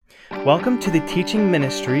Welcome to the teaching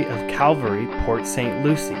ministry of Calvary, Port St.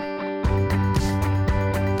 Lucie.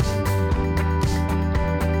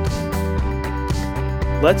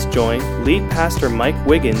 Let's join lead pastor Mike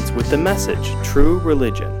Wiggins with the message, True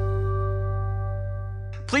Religion.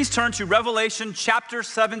 Please turn to Revelation chapter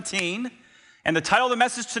 17, and the title of the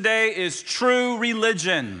message today is True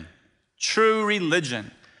Religion. True Religion.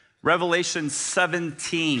 Revelation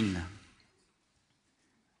 17.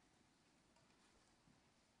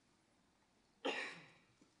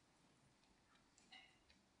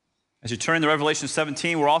 As you turn to Revelation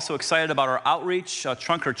 17, we're also excited about our outreach,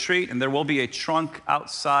 Trunk or Treat, and there will be a trunk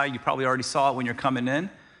outside. You probably already saw it when you're coming in,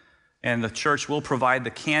 and the church will provide the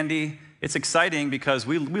candy. It's exciting because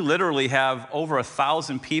we literally have over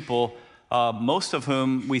 1,000 people, most of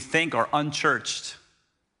whom we think are unchurched,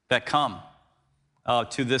 that come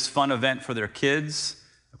to this fun event for their kids.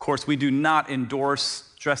 Of course, we do not endorse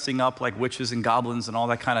dressing up like witches and goblins and all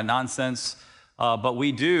that kind of nonsense, but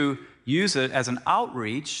we do use it as an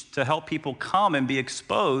outreach to help people come and be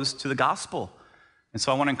exposed to the gospel. And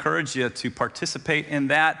so I want to encourage you to participate in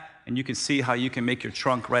that, and you can see how you can make your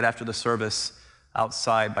trunk right after the service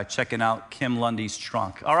outside by checking out Kim Lundy's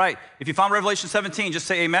trunk. All right, if you found Revelation 17, just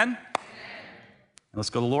say amen. Amen. Let's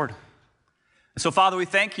go to the Lord. And so, Father, we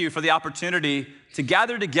thank you for the opportunity to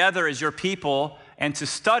gather together as your people and to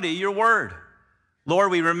study your word.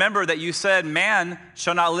 Lord, we remember that you said, man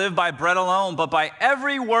shall not live by bread alone, but by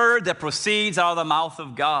every word that proceeds out of the mouth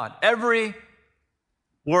of God. Every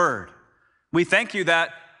word. We thank you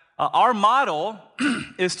that our model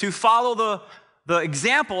is to follow the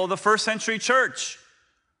example of the first century church.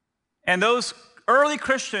 And those early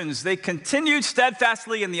Christians, they continued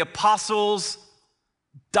steadfastly in the apostles'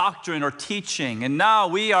 doctrine or teaching. And now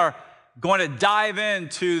we are going to dive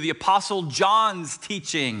into the apostle John's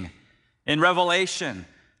teaching in Revelation,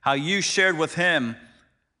 how you shared with him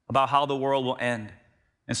about how the world will end.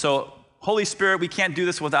 And so, Holy Spirit, we can't do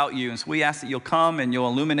this without you. And so we ask that you'll come and you'll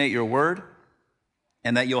illuminate your word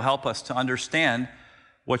and that you'll help us to understand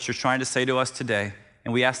what you're trying to say to us today.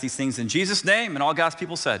 And we ask these things in Jesus' name, and all God's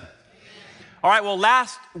people said. Amen. All right, well,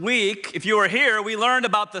 last week, if you were here, we learned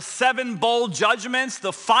about the 7 bowl judgments,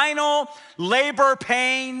 the final labor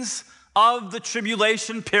pains of the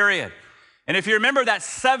tribulation period. And if you remember, that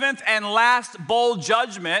 7th and last bowl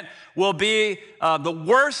judgment will be the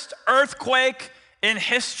worst earthquake in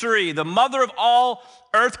history, the mother of all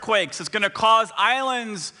earthquakes. It's going to cause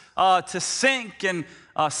islands to sink and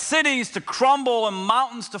cities to crumble and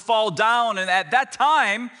mountains to fall down. And at that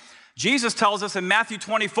time, Jesus tells us in Matthew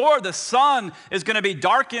 24, the sun is going to be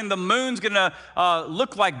darkened, the moon's going to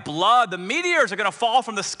look like blood, the meteors are going to fall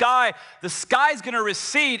from the sky is going to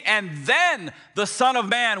recede, and then the Son of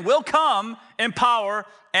Man will come in power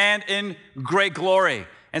and in great glory.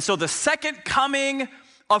 And so the second coming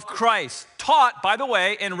of Christ, taught, by the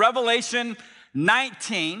way, in Revelation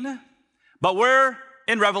 19, but we're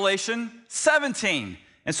in Revelation 17.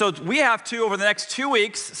 And so we have to, over the next 2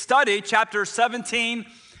 weeks, study chapter 17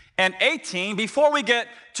 and 18 before we get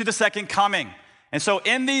to the second coming. And so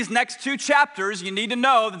in these next 2 chapters, you need to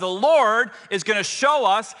know that the Lord is going to show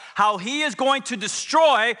us how he is going to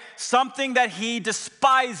destroy something that he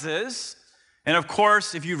despises. And of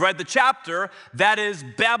course, if you've read the chapter, that is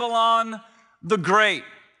Babylon the Great.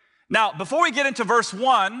 Now, before we get into verse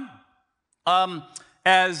 1,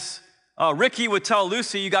 as Ricky would tell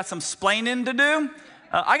Lucy, you got some splaining to do.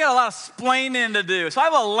 I got a lot of splaining to do. So I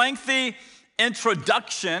have a lengthy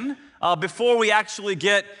introduction before we actually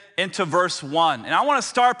get into verse 1. And I want to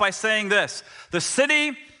start by saying this. The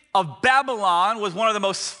city of Babylon was one of the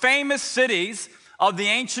most famous cities of the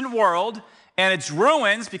ancient world, and its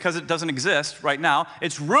ruins, because it doesn't exist right now,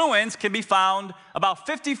 its ruins can be found about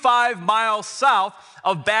 55 miles south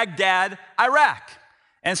of Baghdad, Iraq.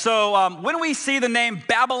 And so when we see the name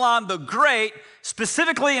Babylon the Great,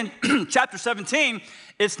 specifically in chapter 17,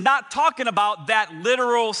 it's not talking about that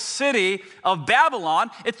literal city of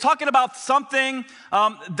Babylon. It's talking about something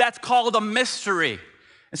that's called a mystery.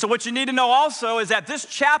 And so what you need to know also is that this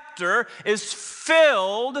chapter is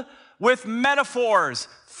filled with metaphors,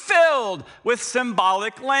 filled with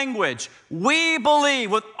symbolic language. We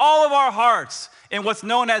believe with all of our hearts in what's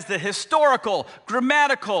known as the historical,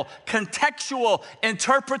 grammatical, contextual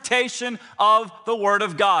interpretation of the Word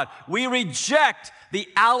of God. We reject the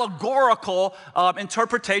allegorical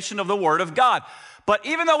interpretation of the Word of God. But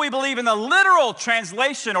even though we believe in the literal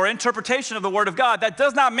translation or interpretation of the Word of God, that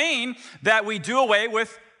does not mean that we do away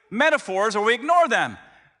with metaphors or we ignore them.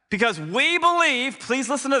 Because we believe, please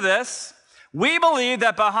listen to this, we believe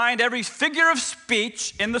that behind every figure of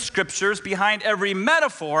speech in the scriptures, behind every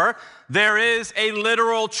metaphor, there is a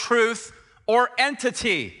literal truth or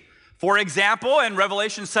entity. For example, in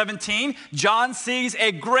Revelation 17, John sees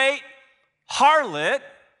a great harlot,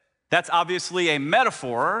 that's obviously a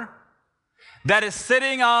metaphor, that is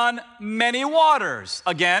sitting on many waters.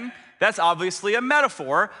 Again, that's obviously a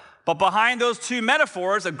metaphor, but behind those two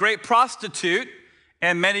metaphors, a great prostitute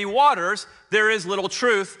and many waters, there is little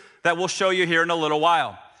truth that we'll show you here in a little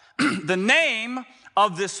while. The name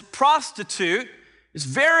of this prostitute is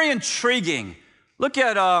very intriguing. Look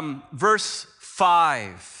at verse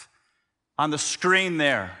 5 on the screen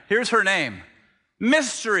there. Here's her name.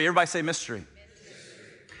 Mystery. Everybody say mystery.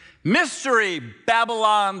 Mystery,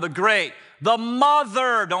 Babylon the Great. The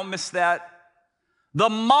mother, don't miss that. The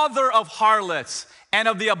mother of harlots and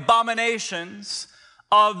of the abominations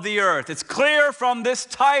of the earth. It's clear from this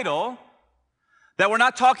title that we're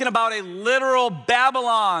not talking about a literal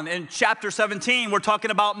Babylon in chapter 17. We're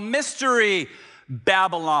talking about mystery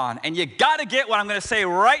Babylon. And you got to get what I'm going to say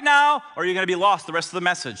right now, or you're going to be lost the rest of the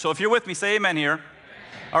message. So if you're with me, say amen here. Amen.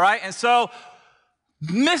 All right? And so,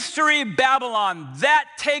 mystery Babylon, that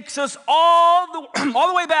takes us all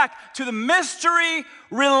the way back to the mystery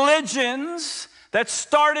religions that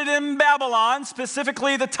started in Babylon,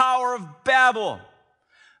 specifically the Tower of Babel.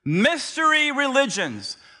 Mystery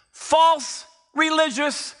religions, false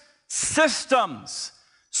religious systems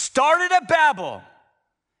started at Babel,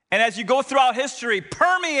 and as you go throughout history,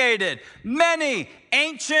 permeated many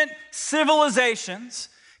ancient civilizations,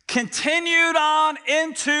 continued on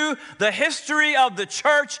into the history of the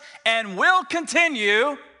church, and will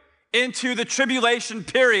continue into the tribulation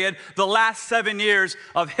period, the last 7 years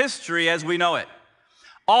of history as we know it.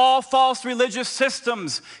 All false religious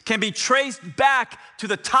systems can be traced back to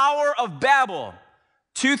the Tower of Babel,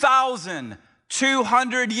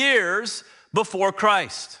 2,200 years before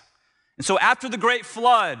Christ. And so after the great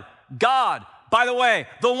flood, God, by the way,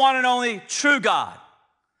 the one and only true God,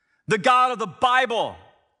 the God of the Bible,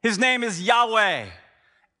 his name is Yahweh,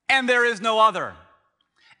 and there is no other.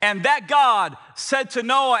 And that God said to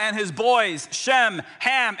Noah and his boys, Shem,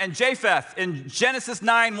 Ham, and Japheth, in Genesis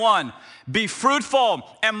 9:1, be fruitful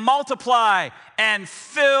and multiply and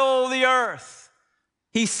fill the earth.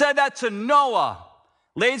 He said that to Noah.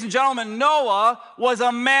 Ladies and gentlemen, Noah was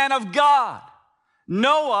a man of God.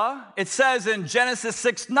 Noah, it says in Genesis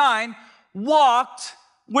 6:9, walked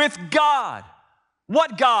with God.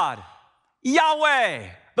 What God? Yahweh,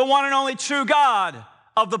 the one and only true God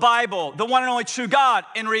of the Bible, the one and only true God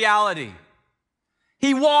in reality.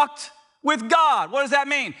 He walked with God. What does that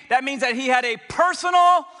mean? That means that he had a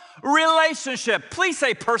personal relationship. Please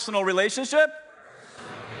say personal relationship.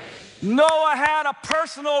 Noah had a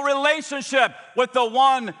personal relationship with the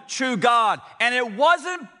one true God, and it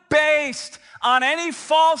wasn't based on any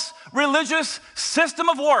false religious system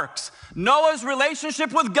of works. Noah's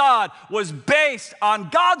relationship with God was based on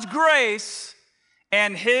God's grace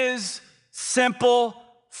and his simple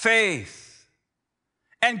faith.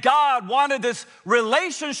 And God wanted this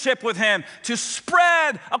relationship with him to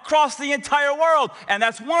spread across the entire world. And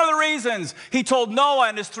that's one of the reasons he told Noah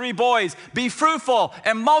and his 3 boys, be fruitful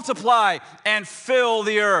and multiply and fill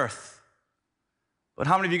the earth. But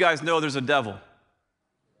how many of you guys know there's a devil?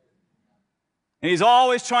 And he's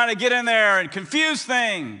always trying to get in there and confuse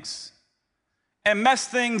things and mess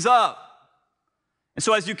things up. And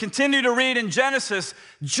so as you continue to read in Genesis,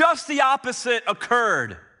 just the opposite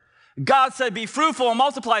occurred. God said, be fruitful and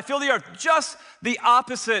multiply, fill the earth. Just the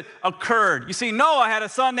opposite occurred. You see, Noah had a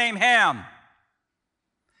son named Ham.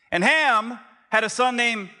 And Ham had a son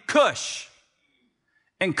named Cush.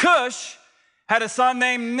 And Cush had a son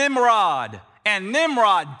named Nimrod. And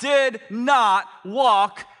Nimrod did not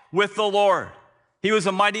walk with the Lord. He was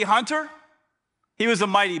a mighty hunter. He was a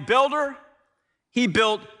mighty builder. He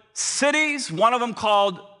built cities, one of them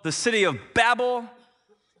called the city of Babel.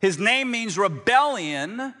 His name means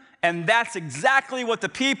rebellion, and that's exactly what the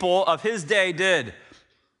people of his day did.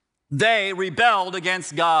 They rebelled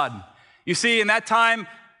against God. You see, in that time,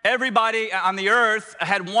 everybody on the earth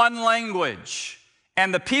had one language,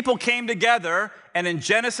 and the people came together, and in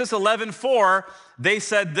Genesis 11:4, they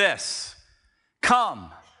said this,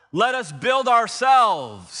 come, let us build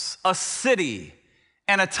ourselves a city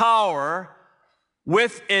and a tower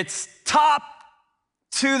with its top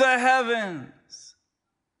to the heavens,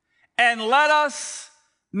 and let us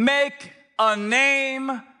make a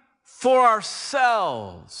name for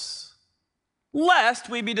ourselves, lest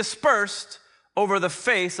we be dispersed over the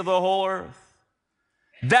face of the whole earth.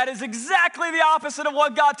 That is exactly the opposite of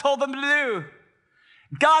what God told them to do.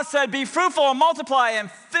 God said, be fruitful and multiply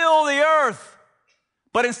and fill the earth.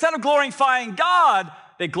 But instead of glorifying God,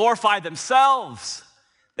 they glorified themselves.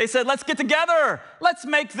 They said, let's get together. Let's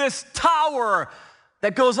make this tower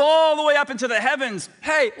that goes all the way up into the heavens.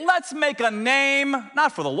 Hey, let's make a name,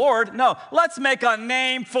 not for the Lord, no, let's make a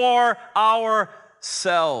name for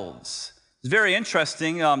ourselves. It's very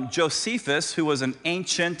interesting. Josephus, who was an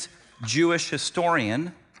ancient Jewish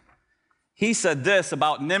historian, he said this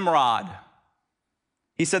about Nimrod.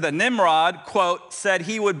 He said that Nimrod, quote, said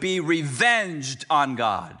he would be revenged on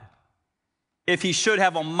God if he should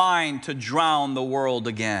have a mind to drown the world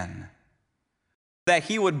again. That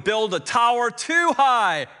he would build a tower too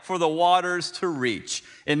high for the waters to reach.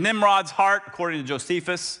 In Nimrod's heart, according to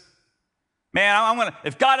Josephus, man,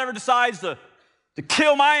 if God ever decides to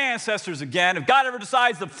kill my ancestors again, if God ever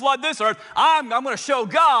decides to flood this earth, I'm going to show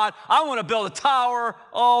God, I'm going to build a tower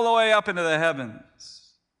all the way up into the heavens.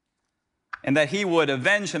 And that he would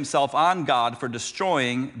avenge himself on God for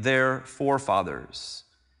destroying their forefathers.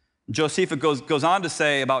 Josephus goes on to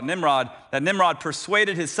say about Nimrod that Nimrod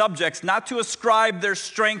persuaded his subjects not to ascribe their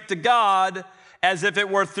strength to God as if it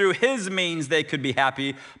were through his means they could be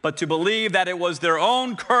happy, but to believe that it was their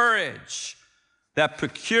own courage that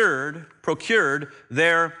procured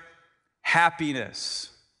their happiness.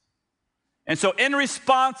 And so in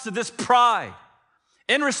response to this pride,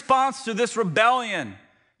 in response to this rebellion,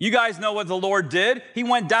 you guys know what the Lord did. He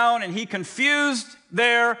went down and he confused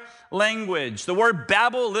their language. The word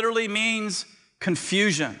Babel literally means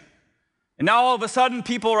confusion. And now all of a sudden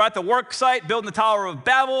people are at the work site building the Tower of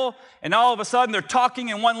Babel, and all of a sudden they're talking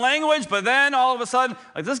in one language, but then all of a sudden,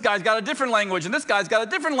 like, this guy's got a different language and this guy's got a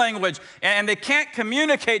different language, and they can't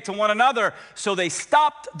communicate to one another. So they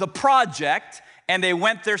stopped the project and they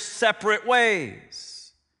went their separate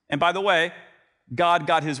ways. And by the way, God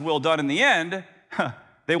got his will done in the end.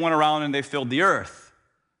 They went around and they filled the earth.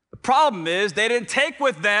 The problem is they didn't take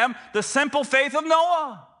with them the simple faith of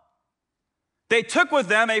Noah. They took with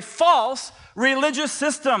them a false religious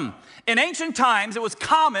system. In ancient times, it was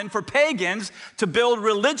common for pagans to build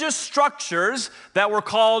religious structures that were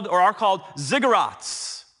called, or are called,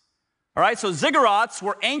 ziggurats. All right, so ziggurats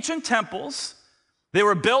were ancient temples. They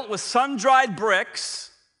were built with sun-dried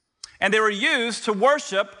bricks, and they were used to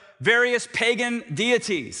worship various pagan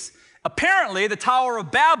deities. Apparently, the Tower of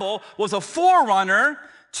Babel was a forerunner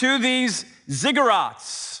to these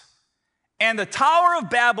ziggurats. And the Tower of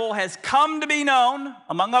Babel has come to be known,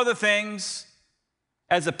 among other things,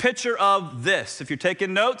 as a picture of this. If you're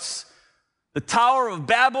taking notes, the Tower of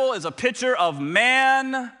Babel is a picture of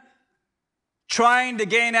man trying to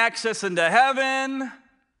gain access into heaven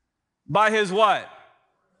by his what?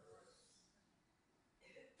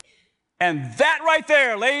 And that right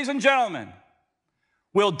there, ladies and gentlemen,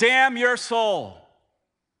 will damn your soul.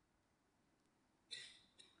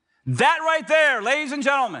 That right there, ladies and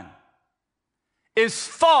gentlemen, is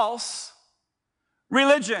false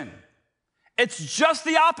religion. It's just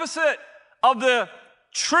the opposite of the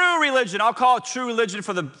true religion. I'll call it true religion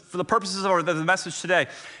for the purposes of the message today.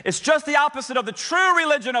 It's just the opposite of the true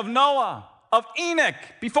religion of Noah, of Enoch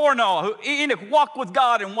before Noah. Enoch walked with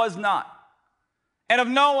God and was not. And of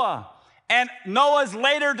Noah and Noah's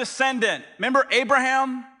later descendant. Remember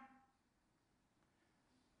Abraham?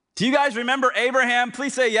 Do you guys remember Abraham?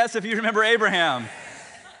 Please say yes if you remember Abraham.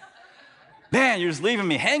 Man, you're just leaving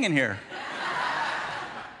me hanging here.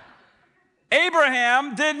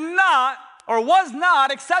 Abraham did not, or was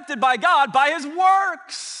not, accepted by God by his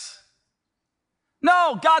works.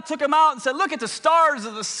 No, God took him out and said, look at the stars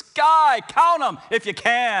of the sky, count them if you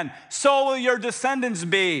can, so will your descendants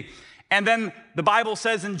be. And then the Bible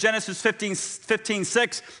says in Genesis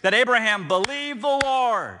 15:6 that Abraham believed the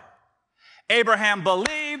Lord. Abraham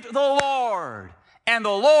believed the Lord, and the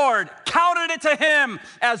Lord counted it to him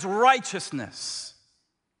as righteousness.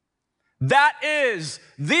 That is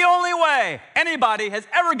the only way anybody has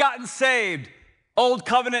ever gotten saved. Old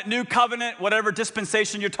covenant, new covenant, whatever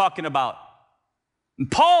dispensation you're talking about.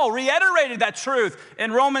 And Paul reiterated that truth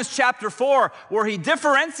in Romans chapter 4, where he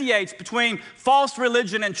differentiates between false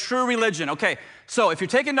religion and true religion. Okay, so if you're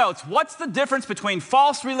taking notes, what's the difference between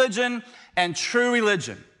false religion and true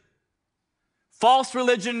religion? False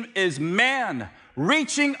religion is man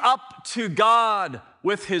reaching up to God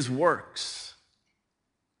with his works.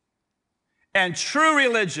 And true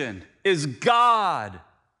religion is God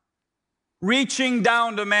reaching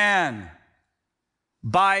down to man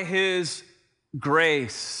by his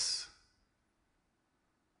grace.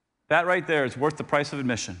 That right there is worth the price of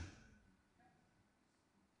admission.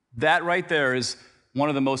 That right there is one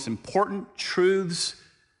of the most important truths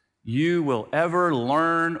you will ever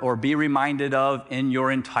learn or be reminded of in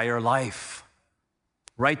your entire life.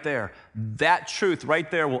 Right there. That truth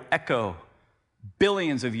right there will echo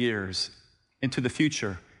billions of years into the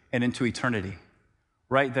future and into eternity.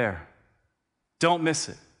 Right there. Don't miss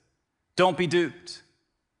it. Don't be duped.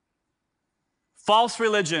 False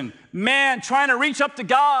religion, man trying to reach up to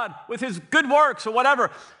God with his good works or whatever.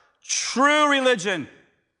 True religion,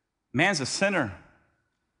 man's a sinner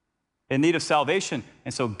in need of salvation,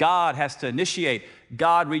 and so God has to initiate.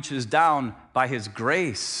 God reaches down by his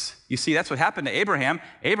grace. You see, that's what happened to Abraham.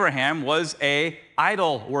 Abraham was an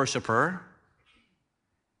idol worshiper.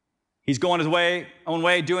 He's going his own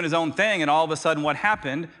way, doing his own thing, and all of a sudden what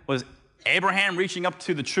happened was Abraham reaching up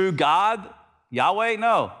to the true God, Yahweh?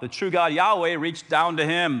 No, the true God, Yahweh, reached down to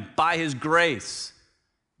him by his grace.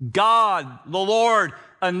 God, the Lord,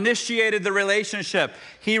 initiated the relationship.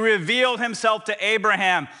 He revealed himself to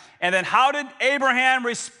Abraham. And then how did Abraham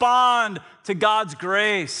respond to God's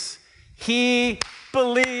grace? He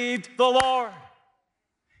believed the Lord.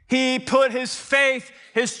 He put his faith,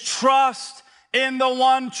 his trust in the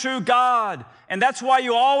one true God. And that's why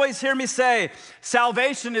you always hear me say,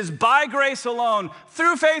 salvation is by grace alone,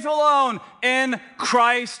 through faith alone, in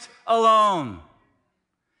Christ alone.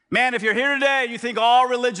 Man, if you're here today and you think all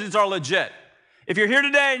religions are legit, if you're here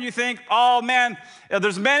today and you think, oh man,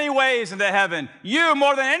 there's many ways into heaven, you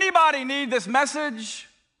more than anybody need this message.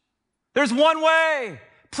 There's one way.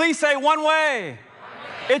 Please say one way.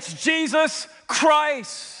 It's Jesus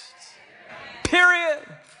Christ. Period.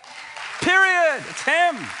 Period. It's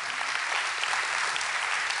him.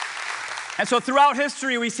 And so throughout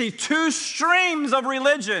history, we see two streams of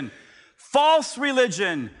religion. False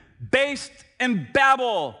religion based in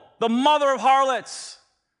Babel, the mother of harlots.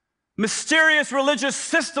 Mysterious religious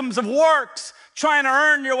systems of works trying to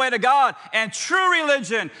earn your way to God. And true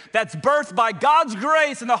religion that's birthed by God's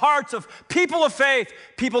grace in the hearts of people of faith,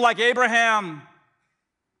 people like Abraham,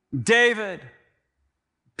 David,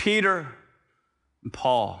 Peter, and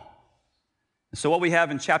Paul. So what we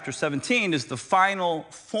have in chapter 17 is the final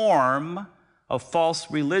form of false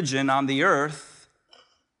religion on the earth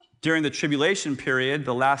during the tribulation period,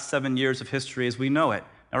 the last 7 years of history as we know it.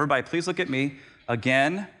 Now, everybody, please look at me.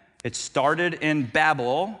 Again, it started in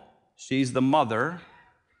Babel. She's the mother.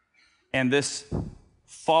 And this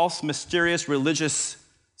false, mysterious religious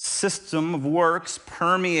system of works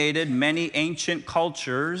permeated many ancient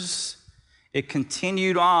cultures. It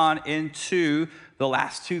continued on into the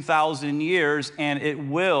last 2,000 years, and it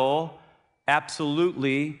will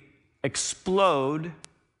absolutely explode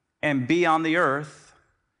and be on the earth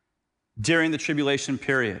during the tribulation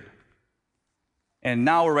period. And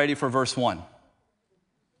now we're ready for verse 1.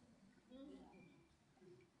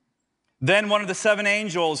 Then one of the seven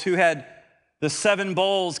angels who had the seven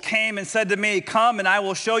bowls came and said to me, come and I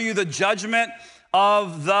will show you the judgment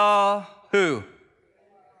of the who?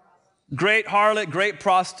 Great harlot, great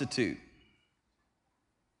prostitute.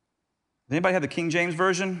 Does anybody have the King James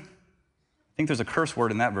Version? I think there's a curse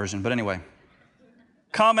word in that version, but anyway.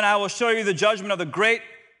 Come and I will show you the judgment of the great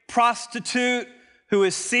prostitute who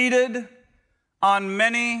is seated on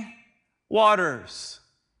many waters.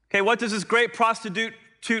 Okay, what does this great prostitute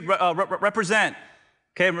represent?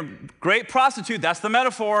 Okay, great prostitute, that's the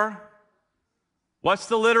metaphor. What's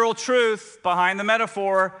the literal truth behind the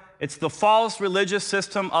metaphor? It's the false religious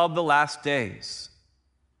system of the last days.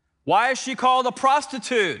 Why is she called a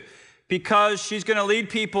prostitute? Because she's going to lead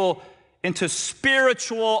people into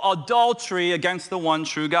spiritual adultery against the one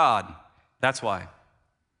true God. That's why.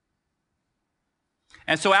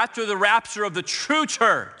 And so after the rapture of the true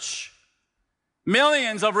church,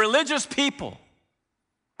 millions of religious people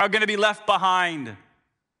are going to be left behind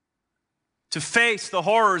to face the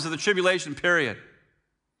horrors of the tribulation period.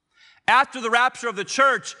 After the rapture of the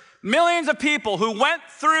church, millions of people who went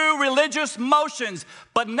through religious motions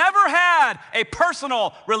but never had a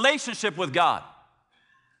personal relationship with God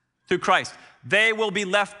through Christ, they will be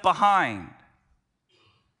left behind.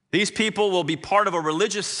 These people will be part of a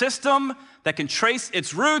religious system that can trace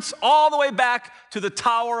its roots all the way back to the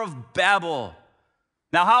Tower of Babel.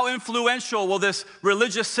 Now, how influential will this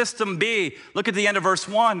religious system be? Look at the end of verse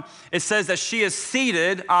 1. It says that she is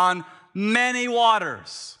seated on many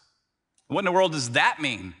waters. What in the world does that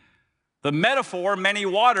mean? The metaphor, many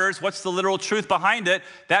waters, what's the literal truth behind it?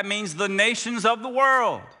 That means the nations of the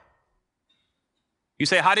world. You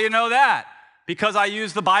say, how do you know that? Because I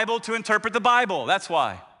use the Bible to interpret the Bible. That's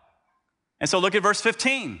why. And so look at verse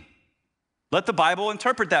 15. Let the Bible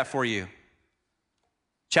interpret that for you.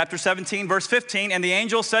 Chapter 17, verse 15, and the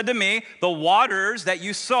angel said to me, the waters that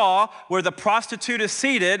you saw where the prostitute is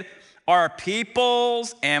seated are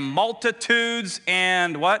peoples and multitudes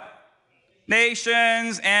and what?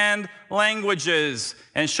 Nations and languages.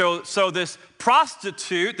 And so this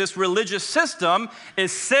prostitute, this religious system,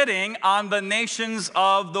 is sitting on the nations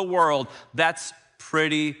of the world. That's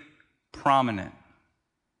pretty prominent.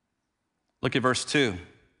 Look at verse 2.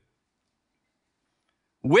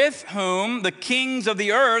 with whom the kings of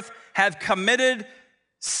the earth have committed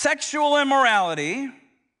sexual immorality,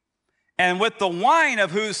 and with the wine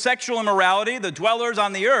of whose sexual immorality the dwellers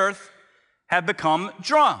on the earth have become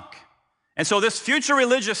drunk. And so this future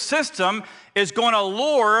religious system is going to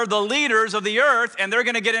lure the leaders of the earth, and they're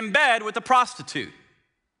going to get in bed with the prostitute.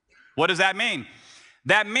 What does that mean?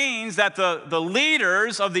 That means that the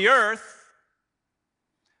leaders of the earth,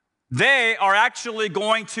 they are actually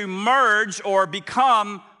going to merge or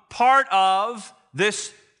become part of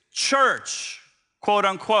this church, quote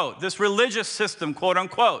unquote, this religious system, quote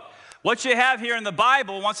unquote. What you have here in the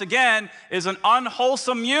Bible, once again, is an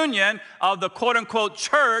unwholesome union of the quote unquote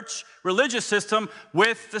church, religious system,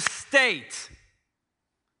 with the state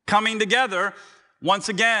coming together once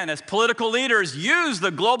again as political leaders use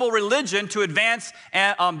the global religion to advance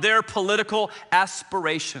their political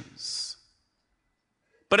aspirations.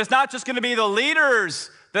 But it's not just going to be the leaders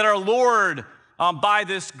that are lured by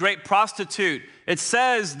this great prostitute. It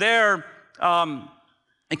says there,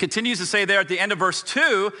 it continues to say there at the end of verse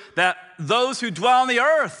 2 that those who dwell on the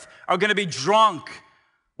earth are going to be drunk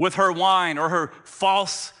with her wine or her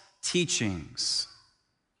false teachings.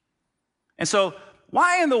 And so,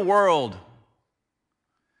 why in the world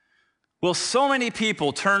will so many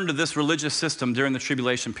people turn to this religious system during the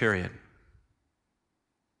tribulation period?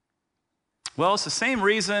 Well, it's the same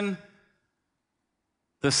reason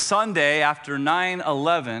the Sunday after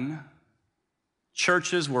 9/11,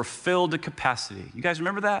 churches were filled to capacity. You guys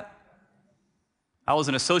remember that? I was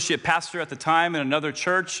an associate pastor at the time in another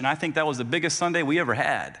church, and I think that was the biggest Sunday we ever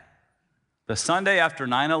had. The Sunday after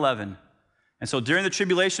 9/11. And so during the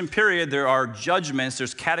tribulation period, there are judgments,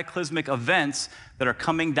 there's cataclysmic events that are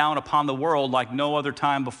coming down upon the world like no other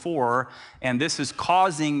time before, and this is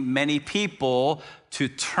causing many people to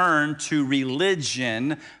turn to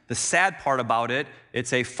religion. The sad part about it,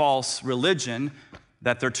 it's a false religion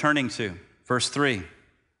that they're turning to. Verse 3.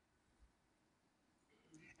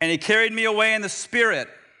 And he carried me away in the spirit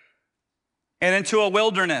and into a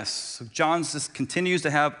wilderness. So John just continues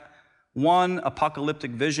to have one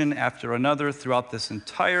apocalyptic vision after another throughout this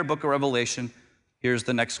entire book of Revelation. Here's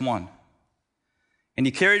the next one. And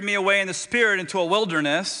he carried me away in the spirit into a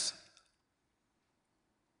wilderness.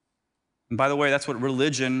 And by the way, that's what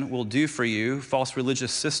religion will do for you. False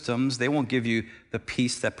religious systems, they won't give you the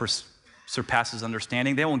peace that surpasses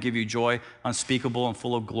understanding. They won't give you joy unspeakable and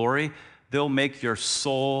full of glory. They'll make your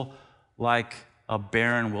soul like a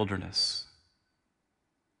barren wilderness.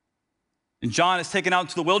 And John is taken out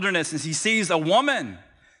into the wilderness and he sees a woman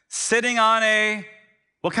sitting on a,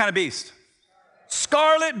 what kind of beast?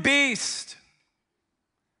 Scarlet beast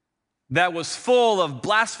that was full of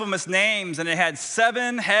blasphemous names, and it had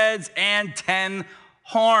 7 heads and 10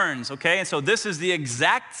 horns, okay? And so this is the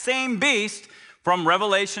exact same beast from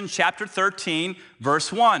Revelation chapter 13,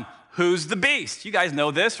 verse 1. Who's the beast? You guys know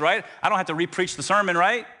this, right? I don't have to re-preach the sermon,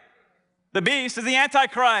 right? The beast is the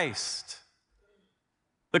Antichrist,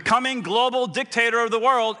 the coming global dictator of the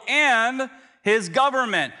world and his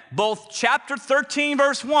government. Both chapter 13,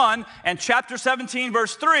 verse 1 and chapter 17,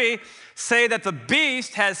 verse 3 say that the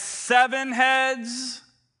beast has 7 heads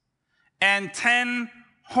and 10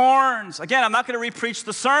 horns. Again, I'm not going to re-preach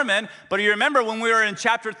the sermon, but you remember when we were in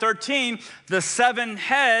chapter 13, the 7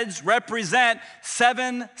 heads represent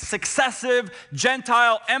 7 successive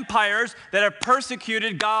Gentile empires that have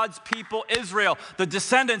persecuted God's people Israel, the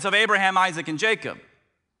descendants of Abraham, Isaac, and Jacob.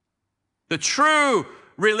 The true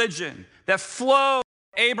religion that flowed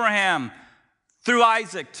Abraham through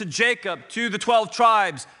Isaac to Jacob to the 12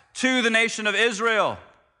 tribes to the nation of Israel.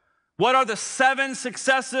 What are the 7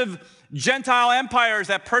 successive Gentile empires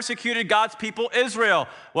that persecuted God's people Israel?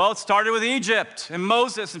 Well, it started with Egypt and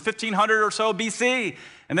Moses in 1500 or so BC.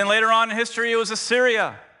 And then later on in history, it was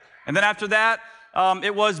Assyria. And then after that,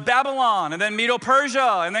 it was Babylon, and then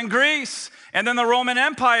Medo-Persia, and then Greece, and then the Roman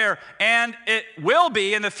Empire. And it will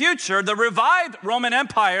be in the future the revived Roman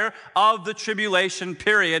Empire of the tribulation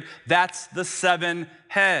period. That's the 7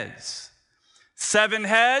 heads. 7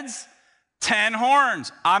 heads, 10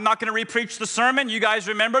 horns. I'm not going to re-preach the sermon. You guys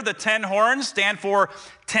remember the 10 horns stand for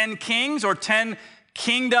 10 kings or 10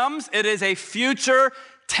 kingdoms. It is a future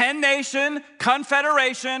 10-nation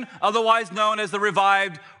confederation, otherwise known as the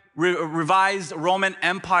revised Roman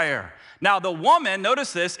Empire. Now, the woman,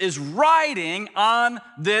 notice this, is riding on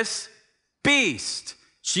this beast.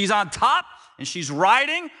 She's on top and she's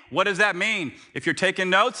riding. What does that mean? If you're taking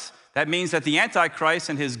notes, that means that the Antichrist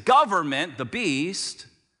and his government, the beast,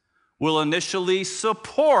 will initially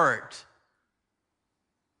support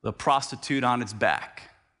the prostitute on its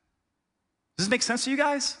back. Does this make sense to you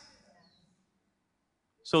guys?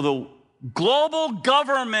 So the global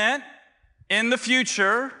government in the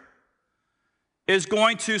future is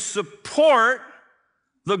going to support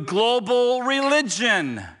the global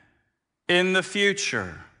religion in the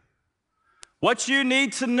future. What you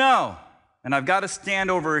need to know, and I've got to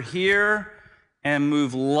stand over here and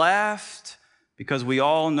move left because we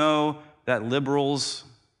all know that liberals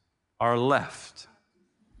are left.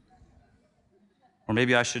 Or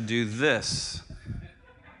maybe I should do this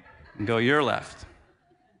and go your left.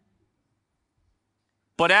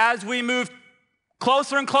 But as we move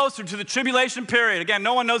closer and closer to the tribulation period, again,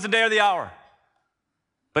 no one knows the day or the hour.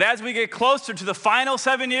 But as we get closer to the final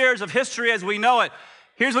 7 years of history as we know it,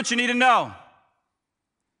 here's what you need to know.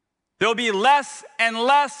 There'll be less and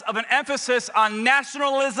less of an emphasis on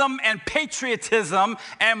nationalism and patriotism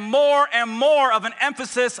and more of an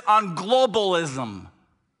emphasis on globalism.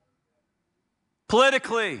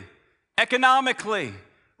 Politically, economically,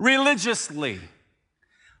 religiously.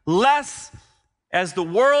 Less as the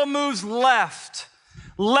world moves left,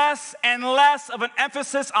 less and less of an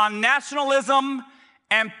emphasis on nationalism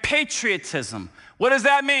and patriotism. What does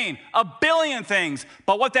that mean? A billion things.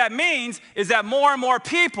 But what that means is that more and more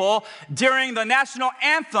people during the national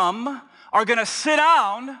anthem are going to sit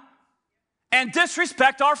down and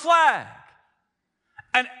disrespect our flag.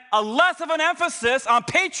 And a less of an emphasis on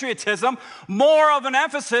patriotism, more of an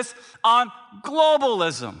emphasis on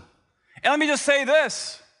globalism. And let me just say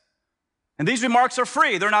this, and these remarks are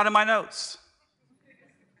free, they're not in my notes.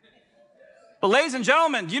 But ladies and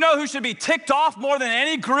gentlemen, do you know who should be ticked off more than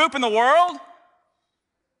any group in the world?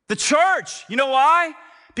 The church. You know why?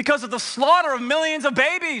 Because of the slaughter of millions of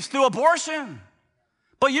babies through abortion.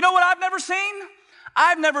 But you know what I've never seen?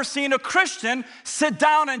 I've never seen a Christian sit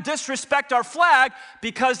down and disrespect our flag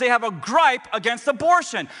because they have a gripe against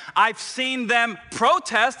abortion. I've seen them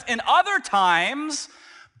protest in other times,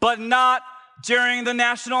 but not during the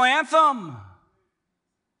national anthem.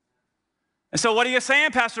 And so what are you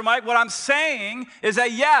saying, Pastor Mike? What I'm saying is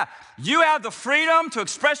that, yeah, you have the freedom to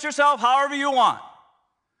express yourself however you want.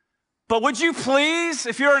 But would you please,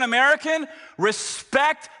 if you're an American,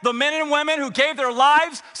 respect the men and women who gave their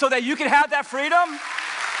lives so that you can have that freedom?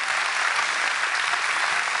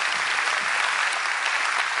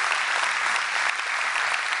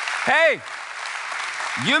 Hey,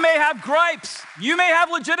 you may have gripes. You may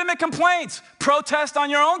have legitimate complaints. Protest on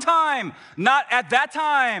your own time, not at that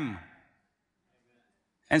time.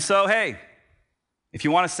 And so, hey, if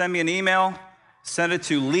you want to send me an email, send it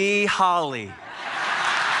to Lee Holly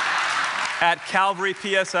at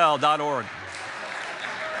calvarypsl.org.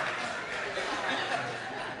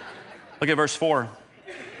 Look at verse 4.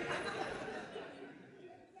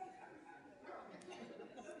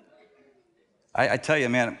 I tell you,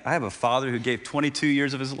 man, I have a father who gave 22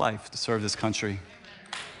 years of his life to serve this country.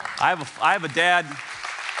 I have a dad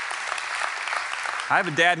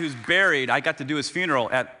who's buried. I got to do his funeral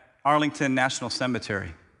at Arlington National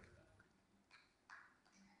Cemetery.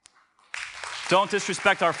 Don't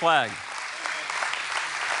disrespect our flag.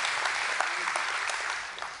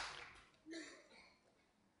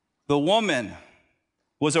 The woman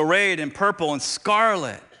was arrayed in purple and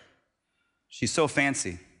scarlet. She's so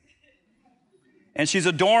fancy. And she's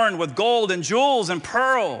adorned with gold and jewels and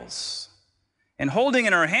pearls. And holding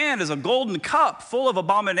in her hand is a golden cup full of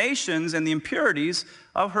abominations and the impurities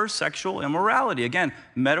of her sexual immorality. Again,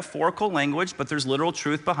 metaphorical language, but there's literal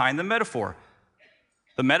truth behind the metaphor.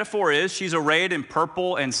 The metaphor is she's arrayed in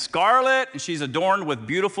purple and scarlet, and she's adorned with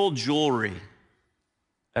beautiful jewelry.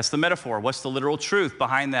 That's the metaphor. What's the literal truth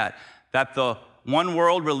behind that? That the one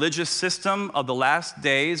world religious system of the last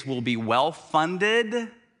days will be well-funded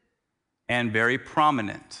and very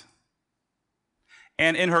prominent.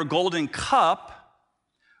 And in her golden cup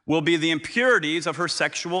will be the impurities of her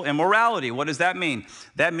sexual immorality. What does that mean?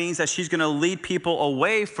 That means that she's going to lead people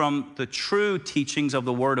away from the true teachings of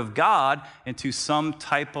the Word of God into some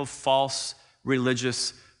type of false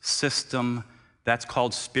religious system that's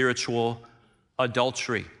called spiritual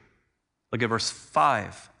adultery. Look at verse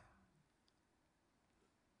 5.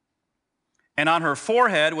 And on her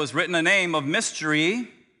forehead was written a name of mystery,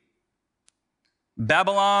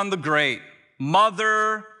 Babylon the Great,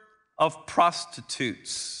 mother of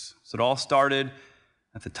prostitutes. So it all started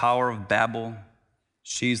at the Tower of Babel.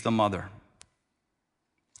 She's the mother.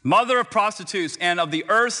 Mother of prostitutes and of the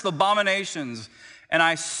earth's abominations. And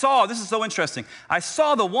I saw, this is so interesting, I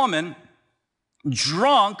saw the woman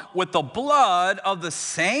drunk with the blood of the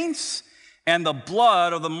saints and the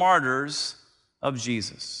blood of the martyrs of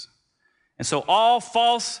Jesus. And so all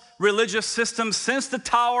false religious systems since the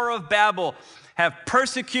Tower of Babel have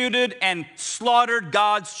persecuted and slaughtered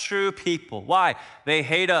God's true people. Why? They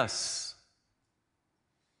hate us.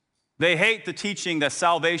 They hate the teaching that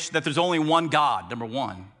salvation, that there's only one God, number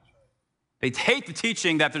one. They hate the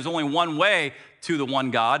teaching that there's only one way to the one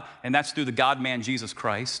God, and that's through the God-man, Jesus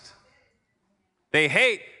Christ. They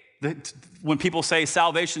hate when people say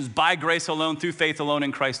salvation is by grace alone, through faith alone,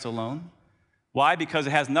 in Christ alone. Why? Because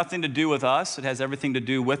it has nothing to do with us. It has everything to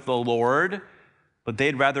do with the Lord. But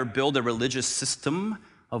they'd rather build a religious system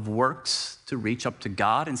of works to reach up to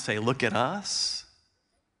God and say, look at us.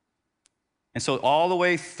 And so all the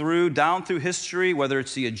way through, down through history, whether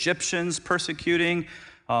it's the Egyptians persecuting,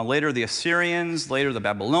 later the Assyrians, later the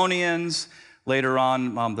Babylonians, later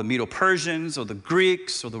on the Medo-Persians or the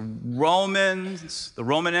Greeks or the Romans, the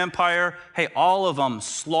Roman Empire, hey, all of them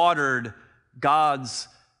slaughtered God's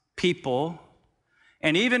people.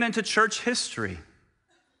 And even into church history.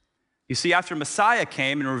 You see, after Messiah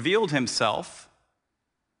came and revealed himself,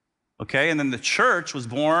 okay, and then the church was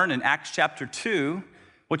born in Acts chapter 2,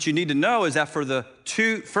 what you need to know is that for the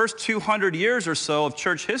first 200 years or so of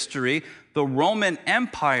church history, the Roman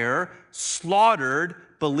Empire slaughtered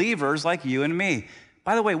believers like you and me.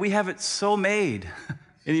 By the way, we have it so made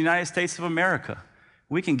in the United States of America.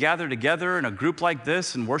 We can gather together in a group like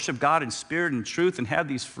this and worship God in spirit and truth and have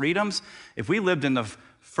these freedoms. If we lived in the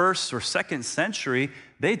first or second century,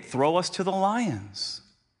 they'd throw us to the lions.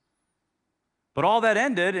 But all that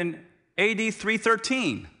ended in AD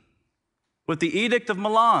 313 with the Edict of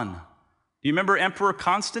Milan. Do you remember Emperor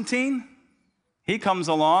Constantine? He comes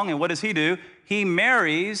along, and what does he do? He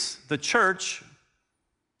marries the church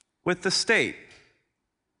with the state.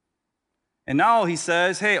 And now he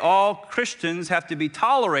says, hey, all Christians have to be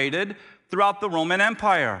tolerated throughout the Roman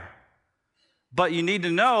Empire. But you need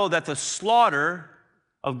to know that the slaughter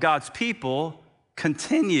of God's people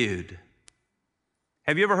continued.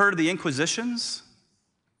 Have you ever heard of the Inquisitions?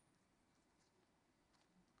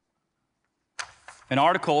 An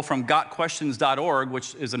article from gotquestions.org,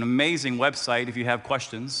 which is an amazing website if you have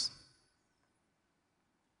questions.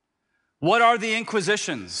 What are the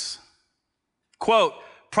Inquisitions? Quote,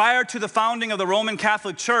 prior to the founding of the Roman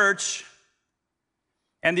Catholic Church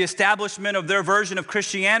and the establishment of their version of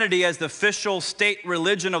Christianity as the official state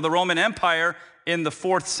religion of the Roman Empire in the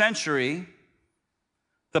 4th century,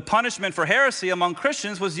 the punishment for heresy among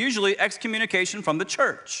Christians was usually excommunication from the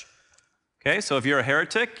church. Okay, so if you're a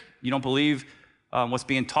heretic, you don't believe what's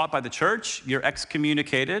being taught by the church, you're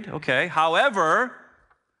excommunicated. Okay, however,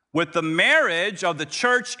 with the marriage of the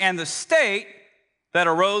church and the state that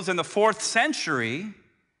arose in the 4th century,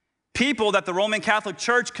 people that the Roman Catholic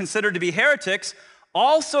Church considered to be heretics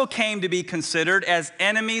also came to be considered as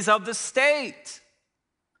enemies of the state.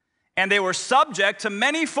 And they were subject to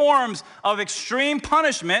many forms of extreme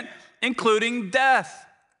punishment, including death.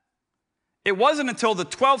 It wasn't until the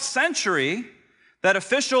 12th century that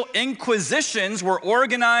official inquisitions were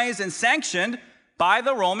organized and sanctioned by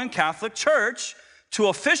the Roman Catholic Church to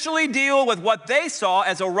officially deal with what they saw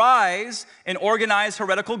as a rise in organized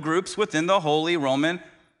heretical groups within the Holy Roman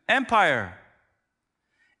Empire.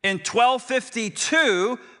 In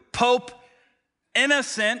 1252, Pope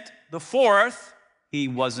Innocent IV, he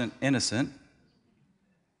wasn't innocent,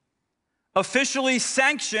 officially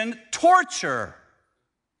sanctioned torture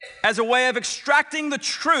as a way of extracting the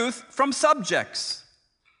truth from subjects.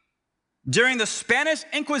 During the Spanish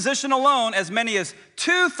Inquisition alone, as many as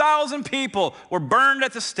 2,000 people were burned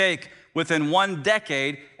at the stake within 1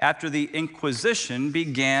 decade after the Inquisition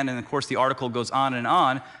began. And of course, the article goes on and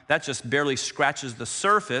on. That just barely scratches the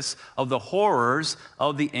surface of the horrors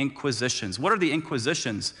of the Inquisitions. What are the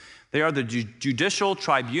Inquisitions? They are the judicial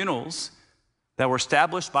tribunals that were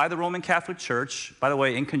established by the Roman Catholic Church, by the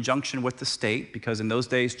way, in conjunction with the state, because in those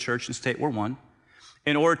days, church and state were one,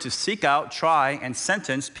 in order to seek out, try, and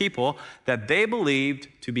sentence people that they believed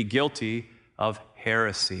to be guilty of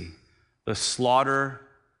heresy. The slaughter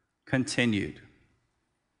continued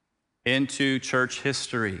into church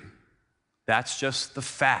history. That's just the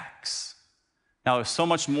facts. Now, there's so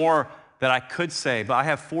much more that I could say, but I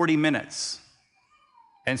have 40 minutes.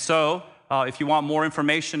 And so, if you want more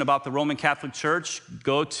information about the Roman Catholic Church,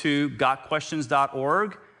 go to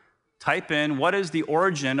gotquestions.org, type in, what is the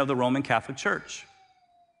origin of the Roman Catholic Church?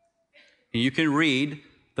 And you can read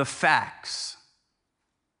the facts.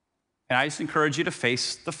 And I just encourage you to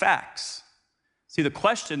face the facts. See, the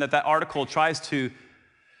question that article tries to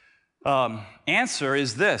answer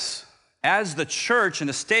is this. As the church and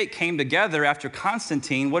the state came together after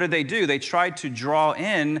Constantine, what did they do? They tried to draw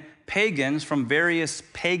in pagans from various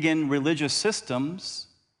pagan religious systems.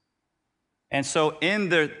 And so in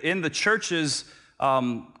the church's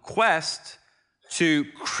quest to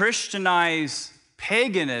Christianize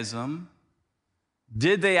paganism,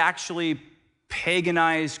 did they actually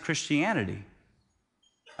paganize Christianity?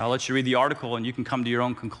 I'll let you read the article and you can come to your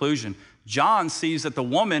own conclusion. John sees that the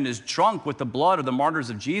woman is drunk with the blood of the martyrs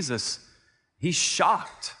of Jesus. He's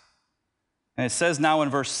shocked. And it says now in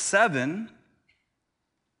verse 7,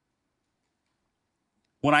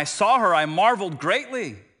 when I saw her, I marveled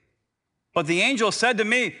greatly. But the angel said to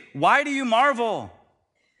me, why do you marvel?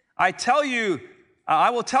 I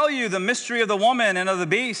will tell you the mystery of the woman and of the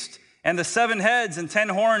beast and the 7 heads and 10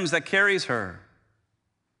 horns that carries her.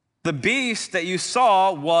 The beast that you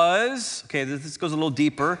saw was, okay, this goes a little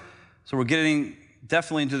deeper, so we're getting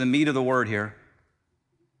definitely into the meat of the word here.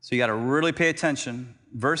 So you got to really pay attention.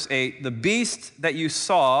 Verse 8, the beast that you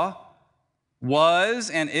saw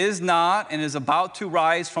was and is not and is about to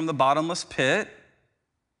rise from the bottomless pit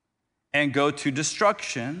and go to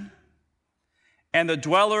destruction. And the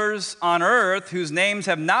dwellers on earth, whose names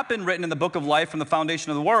have not been written in the book of life from the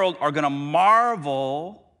foundation of the world, are going to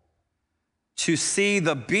marvel to see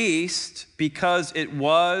the beast, because it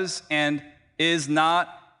was and is not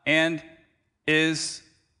and is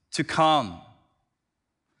to come.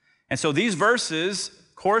 And so these verses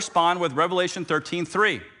correspond with Revelation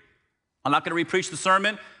 13:3. I'm not going to re-preach the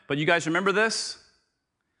sermon, but you guys remember this?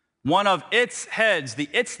 One of its heads, the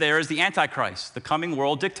its there is the Antichrist, the coming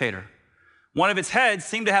world dictator. One of its heads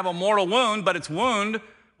seemed to have a mortal wound, but its wound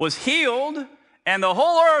was healed, and the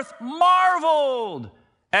whole earth marveled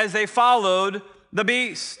as they followed the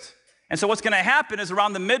beast. And so what's going to happen is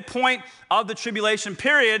around the midpoint of the tribulation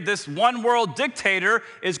period, this one world dictator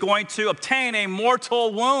is going to obtain a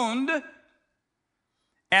mortal wound,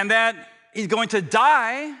 and that he's going to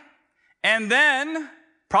die, and then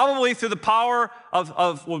probably through the power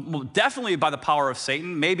well, definitely by the power of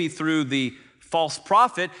Satan, maybe through the false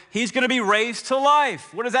prophet, he's going to be raised to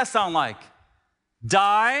life. What does that sound like?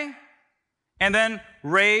 Die, and then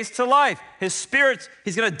raised to life. His spirit,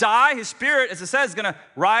 he's going to die. His spirit, as it says, is going to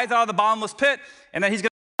rise out of the bottomless pit, and then he's going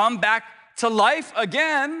to come back to life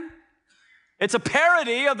again. It's a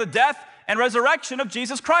parody of the death and resurrection of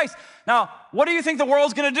Jesus Christ. Now, what do you think the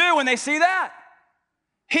world's going to do when they see that?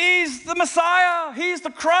 He's the Messiah. He's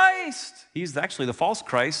the Christ. He's actually the false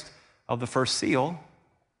Christ of the first seal,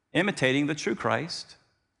 imitating the true Christ.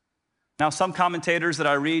 Now, some commentators that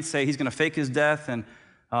I read say he's going to fake his death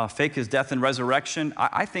and resurrection.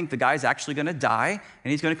 I think the guy's actually going to die,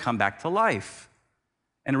 and he's going to come back to life.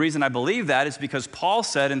 And the reason I believe that is because Paul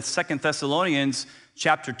said in 2 Thessalonians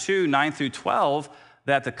chapter 2, 9 through 12,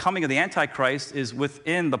 that the coming of the Antichrist is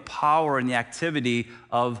within the power and the activity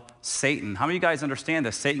of Satan. How many of you guys understand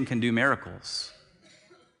that Satan can do miracles?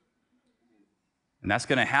 And that's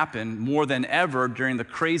going to happen more than ever during the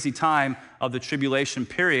crazy time of the tribulation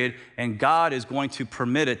period, and God is going to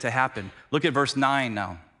permit it to happen. Look at verse 9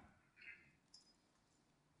 now.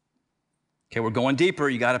 Okay, we're going deeper.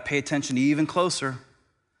 You got to pay attention even closer.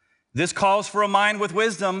 This calls for a mind with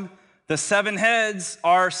wisdom. The 7 heads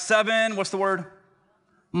are 7, what's the word?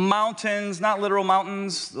 Mountains, not literal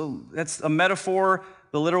mountains. That's a metaphor.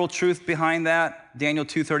 The literal truth behind that, Daniel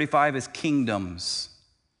 2:35, is kingdoms.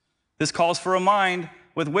 This calls for a mind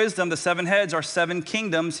with wisdom. The 7 heads are 7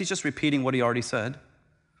 kingdoms. He's just repeating what he already said.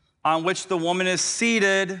 On which the woman is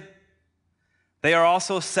seated. They are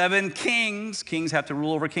also 7 kings. Kings have to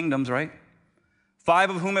rule over kingdoms, right? 5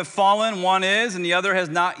 of whom have fallen. 1 is, and the other has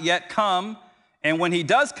not yet come. And when he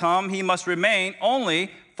does come, he must remain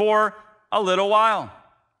only for a little while.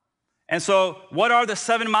 And so what are the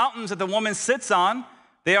 7 mountains that the woman sits on?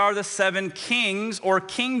 They are the 7 kings or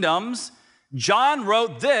kingdoms. John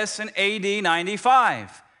wrote this in AD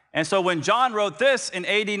 95. And so when John wrote this in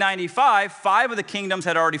AD 95, 5 of the kingdoms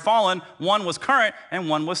had already fallen, 1 was current, and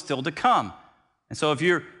 1 was still to come. And so if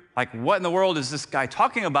you're like, what in the world is this guy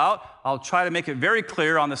talking about? I'll try to make it very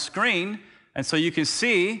clear on the screen, and so you can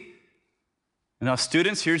see. Now,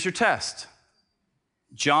 students, here's your test.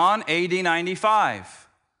 John AD 95,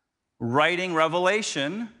 writing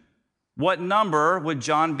Revelation, what number would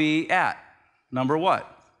John be at? Number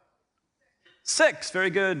what? 6,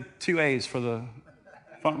 very good. 2 A's for the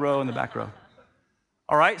front row and the back row.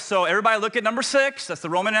 All right, so everybody look at number 6. That's the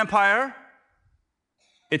Roman Empire.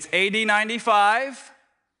 It's AD 95.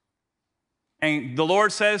 And the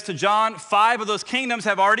Lord says to John, 5 of those kingdoms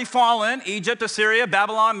have already fallen: Egypt, Assyria,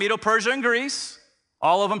 Babylon, Medo-Persia, and Greece.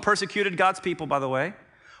 All of them persecuted God's people, by the way.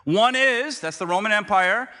 1 is, that's the Roman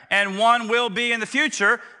Empire, and 1 will be in the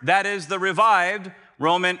future. That is the revived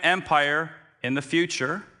Roman Empire in the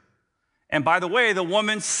future. And by the way, the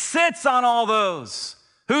woman sits on all those.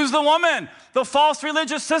 Who's the woman? The false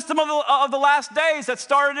religious system of the last days that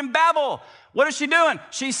started in Babel. What is she doing?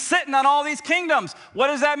 She's sitting on all these kingdoms. What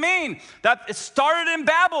does that mean? That it started in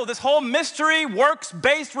Babel, this whole mystery,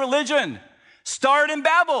 works-based religion. Started in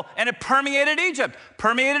Babel, and it permeated Egypt,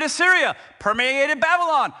 permeated Assyria, permeated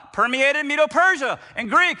Babylon, permeated Medo-Persia, and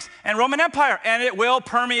Greeks, and Roman Empire, and it will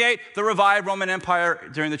permeate the revived Roman Empire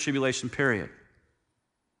during the tribulation period.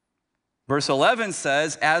 Verse 11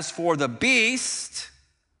 says, as for the beast,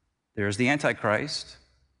 there's the Antichrist,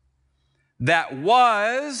 that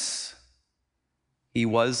was, he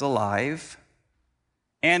was alive,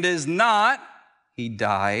 and is not, he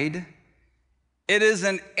died. It is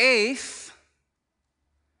an eighth,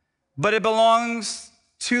 but it belongs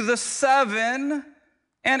to the seven,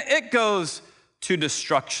 and it goes to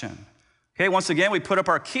destruction. Okay, once again, we put up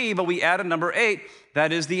our key, but we add a number 8.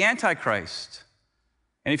 That is the Antichrist.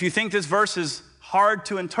 And if you think this verse is hard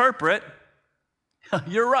to interpret,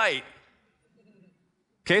 you're right.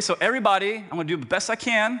 Okay, so everybody, I'm going to do the best I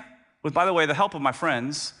can with, by the way, the help of my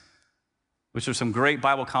friends, which are some great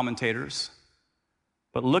Bible commentators.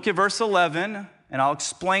 But look at verse 11, and I'll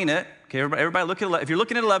explain it. Okay, everybody look at 11. If you're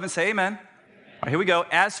looking at 11, say amen. Amen. All right, here we go.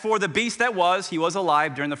 As for the beast that was, he was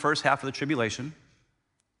alive during the first half of the tribulation,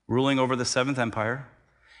 ruling over the seventh empire,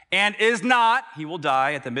 and is not, he will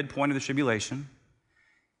die at the midpoint of the tribulation.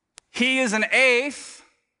 He is an eighth.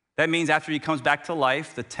 That means after he comes back to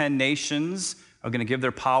life, the 10 nations are going to give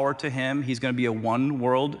their power to him. He's going to be a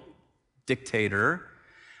one-world dictator.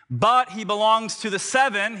 But he belongs to the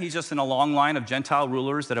seven. He's just in a long line of Gentile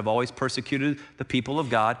rulers that have always persecuted the people of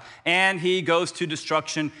God. And he goes to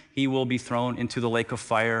destruction. He will be thrown into the lake of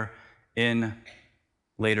fire in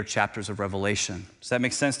later chapters of Revelation. Does that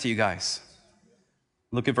make sense to you guys?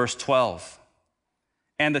 Look at verse 12.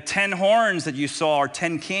 And the 10 horns that you saw are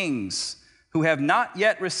 10 kings who have not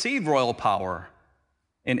yet received royal power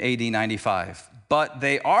in AD 95, but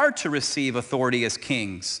they are to receive authority as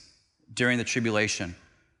kings during the tribulation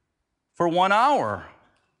for 1 hour.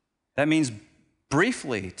 That means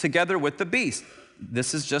briefly, together with the beast.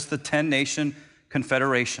 This is just the 10-nation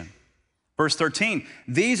confederation. Verse 13,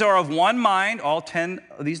 these are of one mind, all 10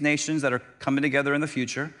 of these nations that are coming together in the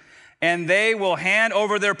future, and they will hand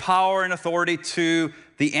over their power and authority to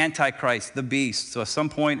the Antichrist, the beast. So at some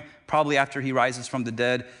point, probably after he rises from the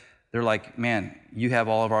dead, they're like, man, you have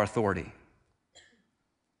all of our authority.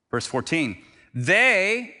 Verse 14,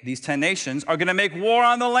 they, these 10 nations, are going to make war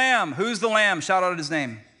on the Lamb. Who's the Lamb? Shout out his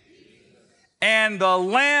name. And the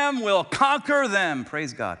Lamb will conquer them.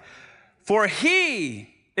 Praise God. For he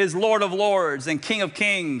is Lord of lords and King of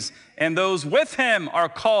kings, and those with him are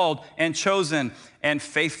called and chosen and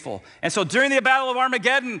faithful. And so during the Battle of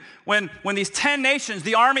Armageddon, when these 10 nations,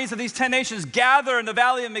 the armies of these 10 nations gather in the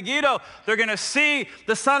valley of Megiddo, they're going to see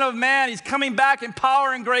the Son of Man. He's coming back in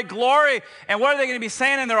power and great glory. And what are they going to be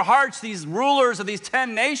saying in their hearts, these rulers of these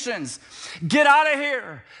 10 nations? Get out of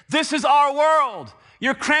here. This is our world.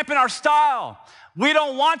 You're cramping our style. We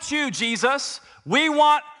don't want you, Jesus. We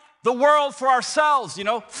want the world for ourselves, you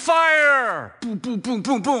know, fire, boom, boom, boom,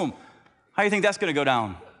 boom, boom. How do you think that's going to go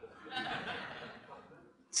down?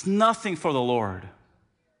 It's nothing for the Lord.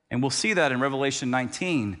 And we'll see that in Revelation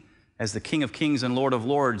 19 as the King of Kings and Lord of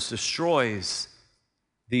Lords destroys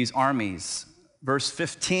these armies. Verse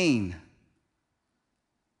 15,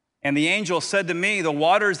 and the angel said to me, the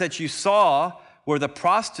waters that you saw where the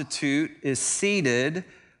prostitute is seated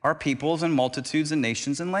are peoples and multitudes and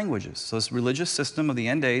nations and languages. So this religious system of the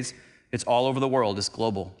end days, it's all over the world. It's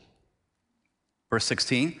global. Verse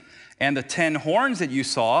 16, and the 10 horns that you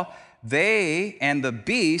saw, they and the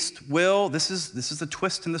beast will, this is the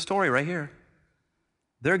twist in the story right here.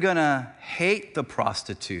 They're going to hate the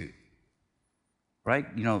prostitute, right?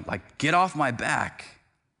 You know, like, get off my back.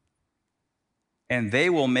 And they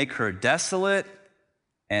will make her desolate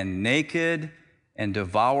and naked and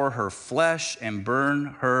devour her flesh and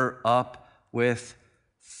burn her up with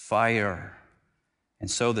fire. And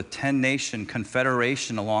so the 10-nation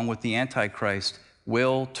confederation, along with the Antichrist,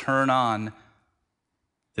 will turn on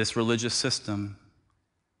this religious system,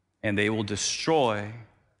 and they will destroy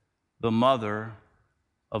the mother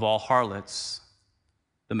of all harlots,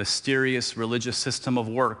 the mysterious religious system of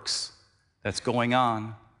works that's going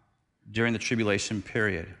on during the tribulation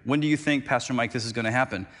period. When do you think, Pastor Mike, this is going to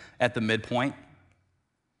happen? At the midpoint?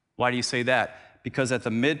 Why do you say that? Because at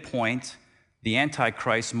the midpoint, the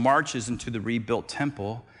Antichrist marches into the rebuilt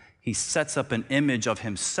temple. He sets up an image of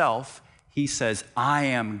himself. He says, I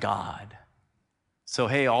am God. So,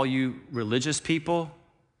 hey, all you religious people,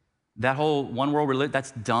 that whole one world religion,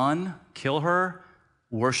 that's done. Kill her,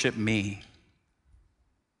 worship me.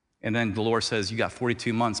 And then the Lord says, you got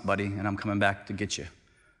 42 months, buddy, and I'm coming back to get you.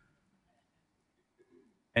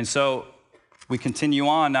 And so we continue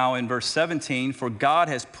on now in verse 17, for God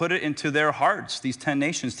has put it into their hearts, these 10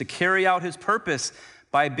 nations, to carry out his purpose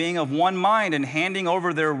by being of one mind and handing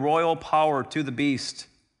over their royal power to the beast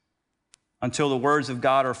until the words of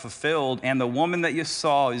God are fulfilled. And the woman that you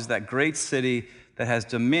saw is that great city that has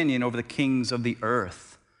dominion over the kings of the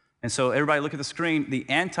earth. And so everybody look at the screen. The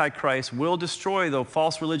Antichrist will destroy the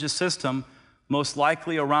false religious system, most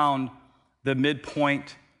likely around the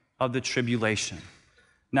midpoint of the tribulation.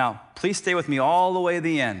 Now, please stay with me all the way to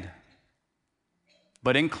the end.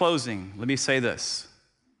 But in closing, let me say this.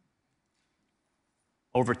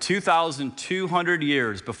 Over 2,200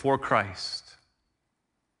 years before Christ,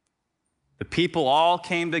 the people all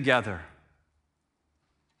came together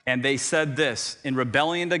and they said this in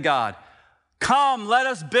rebellion to God: "Come, let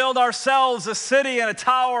us build ourselves a city and a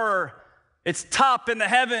tower, its top in the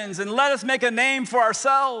heavens, and let us make a name for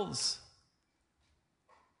ourselves."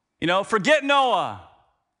 You know, forget Noah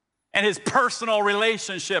and his personal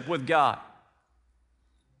relationship with God.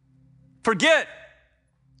 Forget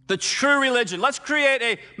the true religion. Let's create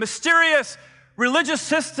a mysterious religious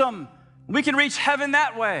system. We can reach heaven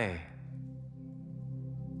that way.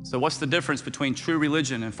 So what's the difference between true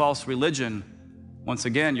religion and false religion? Once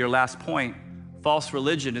again, your last point, false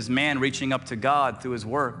religion is man reaching up to God through his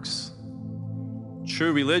works.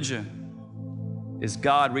 True religion is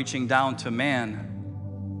God reaching down to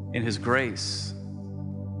man in his grace.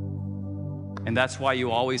 And that's why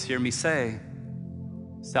you always hear me say,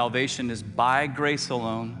 salvation is by grace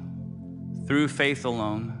alone, through faith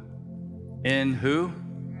alone, in who?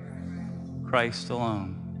 Christ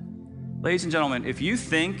alone. Ladies and gentlemen, if you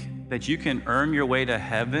think that you can earn your way to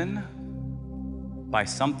heaven by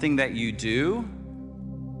something that you do,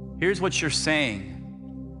 here's what you're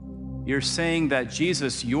saying. You're saying that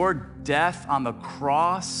Jesus, your death on the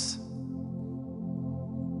cross,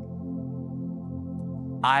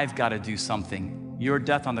 I've got to do something. Your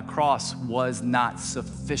death on the cross was not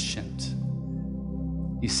sufficient.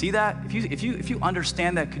 You see that? If you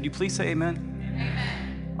understand that, could you please say amen?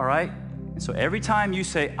 Amen. All right? And so every time you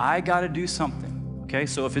say, I got to do something, okay?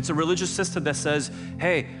 So if it's a religious system that says,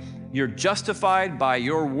 hey, you're justified by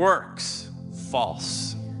your works,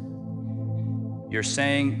 false. You're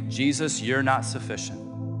saying, Jesus, you're not sufficient.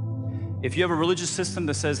 If you have a religious system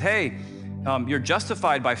that says, hey, you're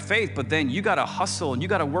justified by faith, but then you got to hustle and you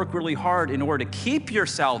got to work really hard in order to keep your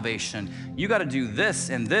salvation. You got to do this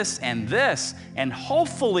and this and this, and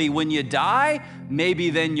hopefully when you die, maybe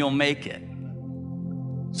then you'll make it.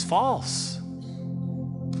 It's false.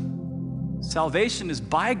 Salvation is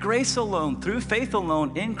by grace alone, through faith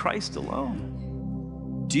alone, in Christ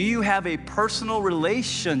alone. Do you have a personal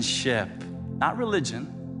relationship, not religion,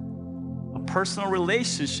 a personal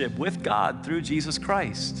relationship with God through Jesus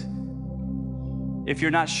Christ? If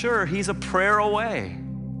you're not sure, he's a prayer away.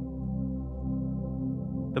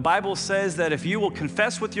 The Bible says that if you will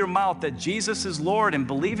confess with your mouth that Jesus is Lord and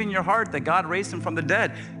believe in your heart that God raised him from the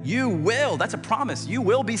dead, you will, that's a promise, you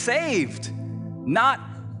will be saved. Not,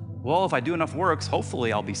 well, if I do enough works,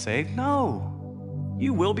 hopefully I'll be saved. No,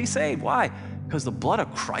 you will be saved. Why? Because the blood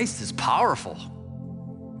of Christ is powerful.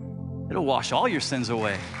 It'll wash all your sins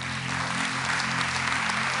away.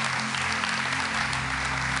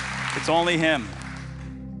 It's only him.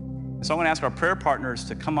 So I'm going to ask our prayer partners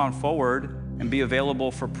to come on forward and be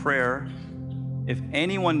available for prayer. If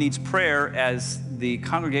anyone needs prayer as the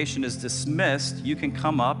congregation is dismissed, you can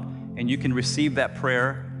come up and you can receive that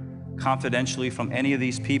prayer confidentially from any of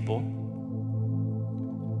these people.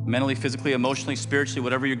 Mentally, physically, emotionally, spiritually,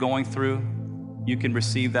 whatever you're going through, you can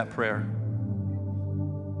receive that prayer.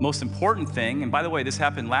 Most important thing, and by the way, this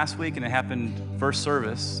happened last week and it happened first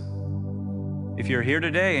service. If you're here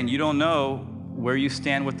today and you don't know where you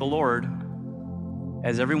stand with the Lord,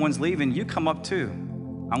 as everyone's leaving, you come up too.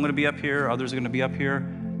 I'm going to be up here, others are going to be up here,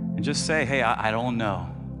 and just say, hey, I don't know.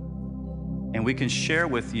 And we can share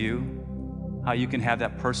with you how you can have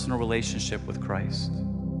that personal relationship with Christ.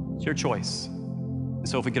 It's your choice. And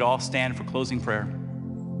so if we could all stand for closing prayer.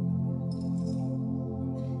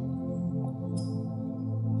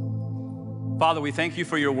 Father, we thank you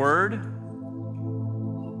for your word,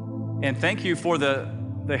 and thank you for the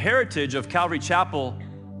heritage of Calvary Chapel,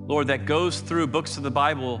 Lord, that goes through books of the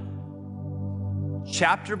Bible,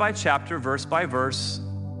 chapter by chapter, verse by verse,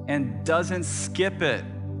 and doesn't skip it,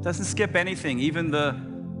 doesn't skip anything, even the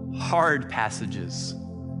hard passages.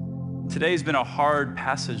 Today's been a hard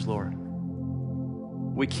passage, Lord.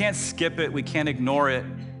 We can't skip it, we can't ignore it,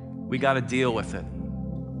 we got to deal with it.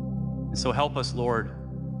 And so help us, Lord,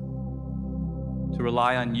 to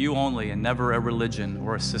rely on you only and never a religion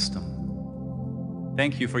or a system.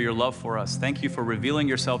 Thank you for your love for us. Thank you for revealing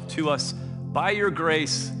yourself to us by your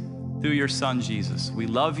grace through your Son, Jesus. We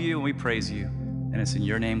love you and we praise you, and it's in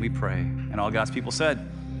your name we pray. And all God's people said,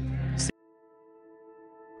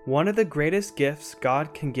 One of the greatest gifts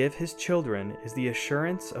God can give His children is the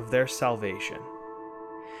assurance of their salvation.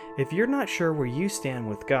 If you're not sure where you stand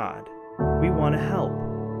with God, we want to help.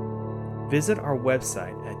 Visit our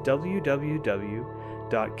website at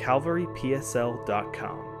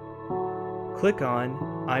www.calvarypsl.com. Click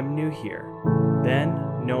on I'm New Here,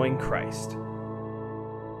 then Knowing Christ.